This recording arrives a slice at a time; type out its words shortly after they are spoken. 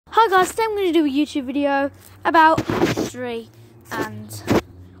Hi guys, today I'm going to do a YouTube video about history and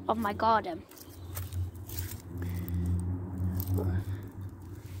of my garden.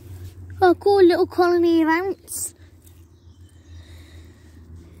 A cool little colony of ants.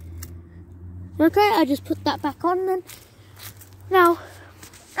 Okay, I just put that back on then. Now,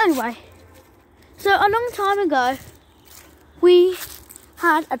 anyway, so a long time ago, we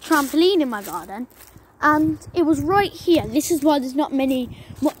had a trampoline in my garden. And it was right here. This is why there's not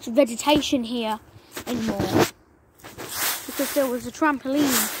much vegetation here anymore. Because there was a trampoline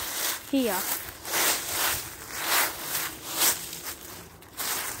here.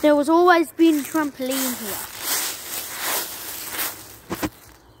 There was always been a trampoline here.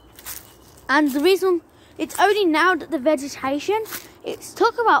 And the reason, it's only now that the vegetation, it's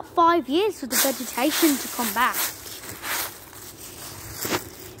took about 5 years for the vegetation to come back.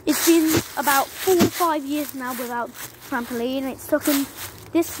 It's been about 4 or 5 years now without trampoline. It's taken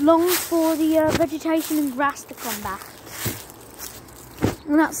this long for the vegetation and grass to come back.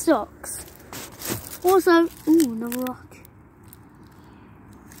 And that sucks. Also, ooh, another rock.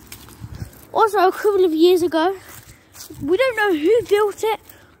 Also, a couple of years ago, we don't know who built it,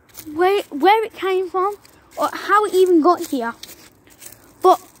 where it came from, or how it even got here.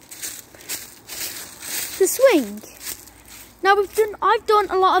 But the swing. Now I've done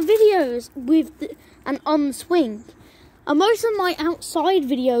a lot of videos on the swing, and most of my outside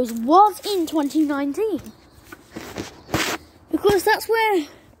videos was in 2019 because that's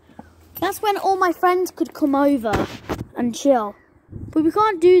when all my friends could come over and chill. But we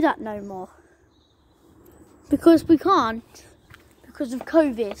can't do that no more because we can't because of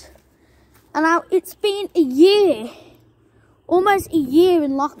COVID. And now it's been a year, almost a year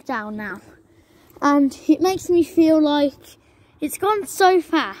in lockdown now, and it makes me feel like it's gone so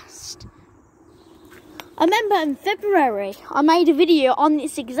fast. I remember in February, I made a video on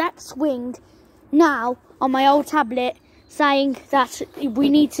this exact swing now on my old tablet saying that we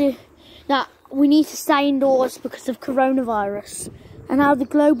need to stay indoors because of coronavirus and how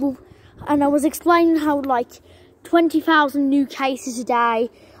and I was explaining how like 20,000 new cases a day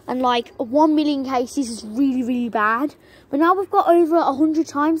and like 1 million cases is really, really bad. But now we've got over 100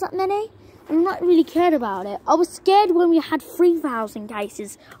 times that many. I'm not really cared about it. I was scared when we had 3,000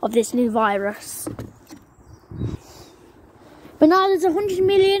 cases of this new virus. But now there's 100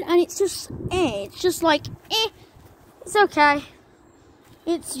 million and it's just, it's just like, it's okay.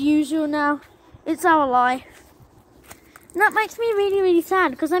 It's usual now. It's our life. And that makes me really, really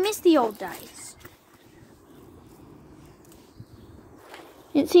sad because I miss the old days.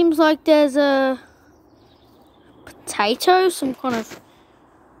 It seems like there's a potato, some kind of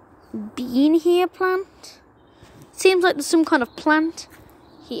bean here plant. Seems like there's some kind of plant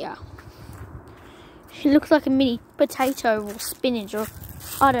here. It looks like a mini potato or spinach or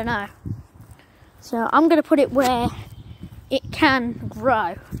I don't know. So I'm going to put it where it can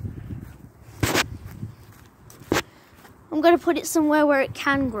grow. I'm going to put it somewhere where it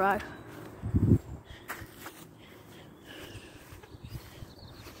can grow.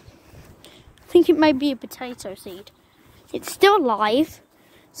 I think it may be a potato seed. It's still alive.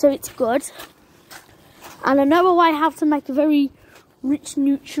 So it's good. And I know I have to make a very rich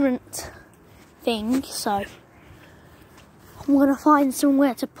nutrient thing, so I'm going to find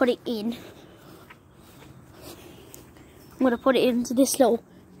somewhere to put it in. I'm going to put it into this little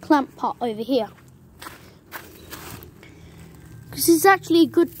plant pot over here. This is actually a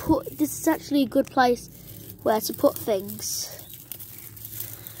good place where to put things.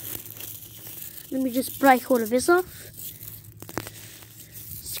 Let me just break all of this off.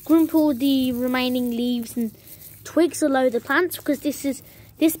 Scrimple the remaining leaves and twigs below the plants because this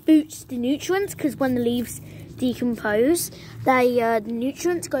boosts the nutrients, because when the leaves decompose, the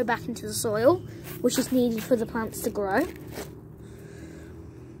nutrients go back into the soil, which is needed for the plants to grow.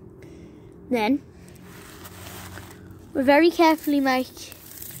 Then we very carefully make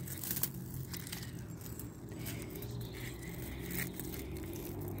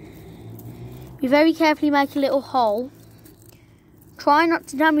a little hole. Try not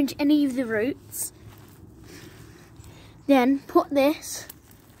to damage any of the roots. Then put this,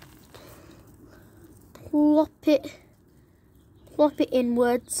 plop it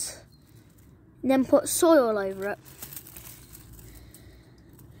inwards, and then put soil over it.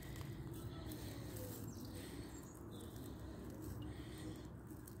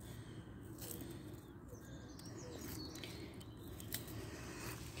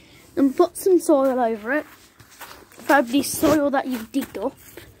 And put some soil over it. Probably soil that you've digged up,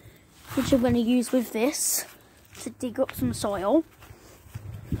 which I'm going to use with this to dig up some soil.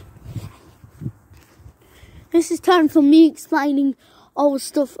 This is time for me explaining old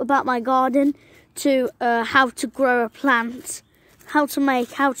stuff about my garden to how to grow a plant, how to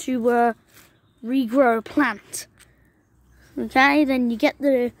regrow a plant. Okay, then you get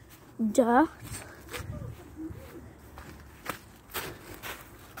the dirt.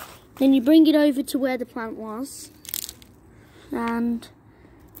 Then you bring it over to where the plant was. And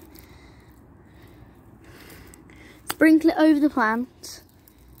sprinkle it over the plant.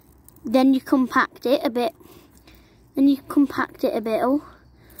 Then you compact it a bit. Then you compact it a bit.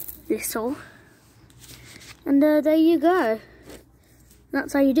 Little. And there you go.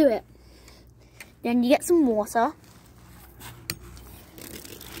 That's how you do it. Then you get some water.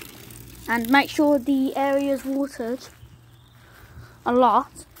 And make sure the area is watered a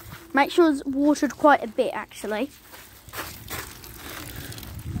lot. Make sure it's watered quite a bit actually.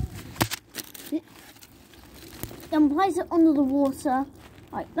 Then place it under the water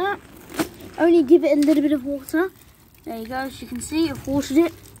like that. Only give it a little bit of water. There you go, as you can see, I've watered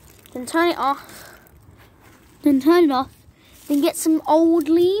it. Then turn it off. Then turn it off. Then get some old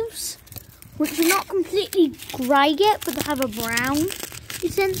leaves, which are not completely grey yet, but they have a brown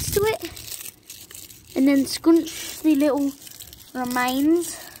sense to it. And then scrunch the little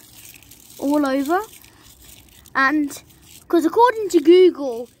remains all over. And because according to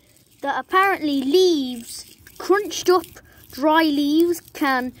Google, that apparently leaves, crunched up dry leaves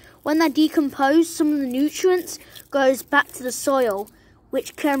can, when they decompose, some of the nutrients goes back to the soil,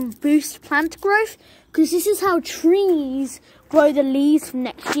 which can boost plant growth. Because this is how trees grow the leaves for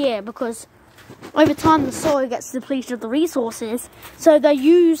next year, because over time the soil gets depleted of the resources. So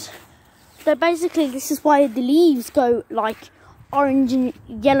basically this is why the leaves go like orange and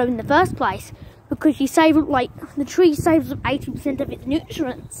yellow in the first place, because you save the tree saves up 80% of its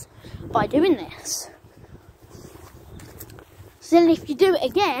nutrients by doing this. So then if you do it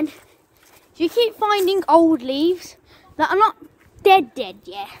again, if you keep finding old leaves that are not dead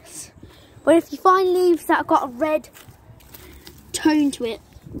yet, but if you find leaves that have got a red tone to it,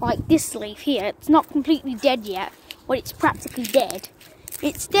 like this leaf here, it's not completely dead yet, but it's practically dead.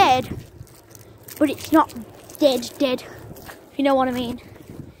 It's dead, but it's not dead, if you know what I mean.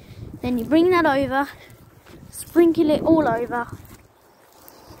 Then you bring that over, sprinkle it all over,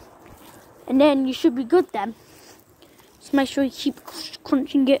 and then you should be good then. Just make sure you keep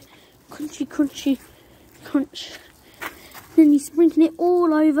crunching it, crunchy, crunch. Then you sprinkle it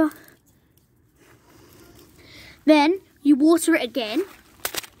all over. Then you water it again,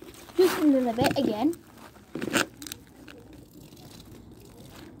 just a little bit again.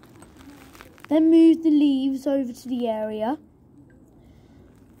 Then move the leaves over to the area.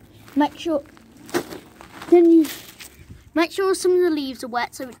 Make sure some of the leaves are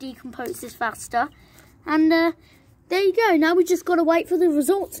wet so it decomposes faster. And there you go. Now we just got to wait for the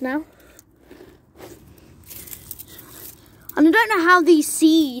results now. And I don't know how these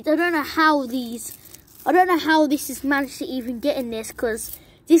seeds, I don't know how this is managed to even get in this, because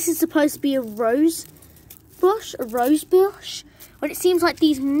this is supposed to be a rose bush. But it seems like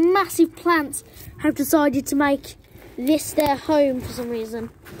these massive plants have decided to make this their home for some reason.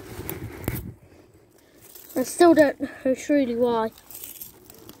 I still don't know truly why.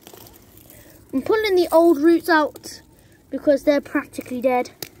 I'm pulling the old roots out because they're practically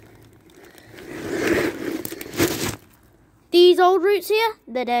dead. These old roots here,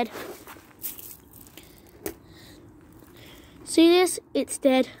 they're dead. See this? It's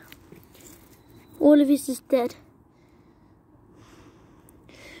dead. All of this is dead.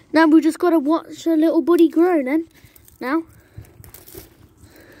 Now we just got to watch a little buddy grow then. Now.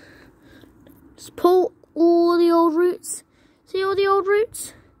 Just pull all the old roots. See all the old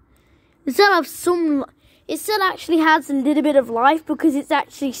roots? It still have some, it still actually has a little bit of life because it's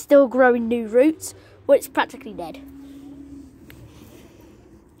actually still growing new roots, but it's practically dead.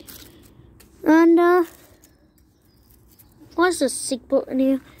 And what's the sick button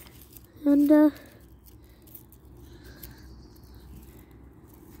here? And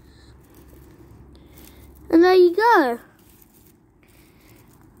there you go.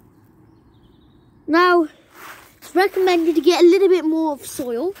 Now, it's recommended to get a little bit more of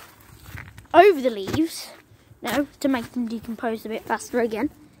soil over the leaves, to make them decompose a bit faster again.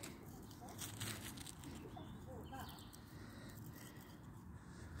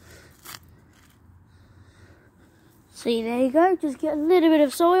 See, there you go. Just get a little bit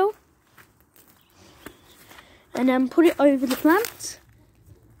of soil and then put it over the plant,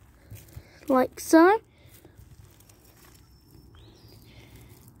 like so.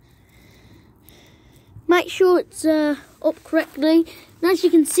 Make sure it's up correctly. And as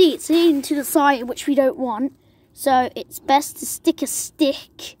you can see, it's leaning to the side, which we don't want. So it's best to stick a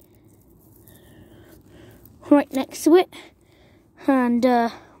stick right next to it.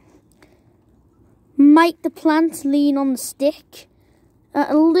 and make the plant lean on the stick at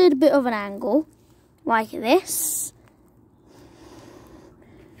a little bit of an angle, like this.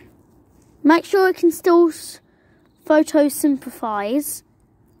 Make sure it can still photosynthesize.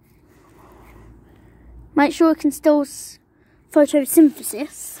 Make sure it can still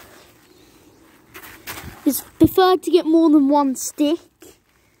photosynthesis. It's preferred to get more than one stick,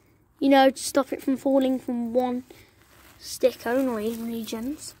 you know, to stop it from falling from one stick only in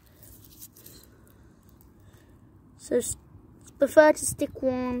regions. So it's preferred to stick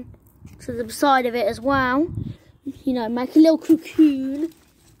one to the side of it as well. You know, make a little cocoon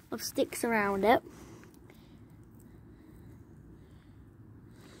of sticks around it.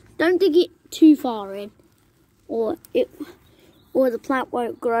 Don't dig it too far in, or the plant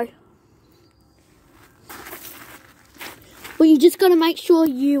won't grow. But you just got to make sure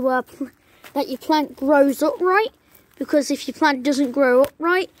you that your plant grows upright, because if your plant doesn't grow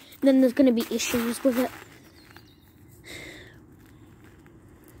upright, then there's going to be issues with it.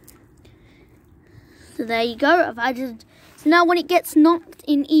 So there you go. I've added. So now when it gets knocked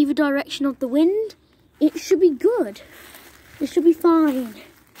in either direction of the wind, it should be good. It should be fine.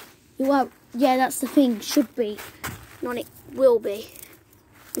 Well, yeah, that's the thing. Should be, not it will be.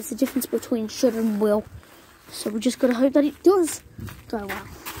 There's a difference between should and will. So we're just going to hope that it does go well.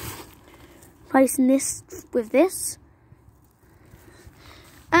 Placing this with this.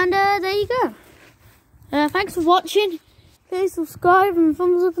 And there you go. Thanks for watching. Please subscribe and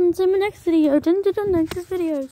thumbs up and see my next video. Next videos.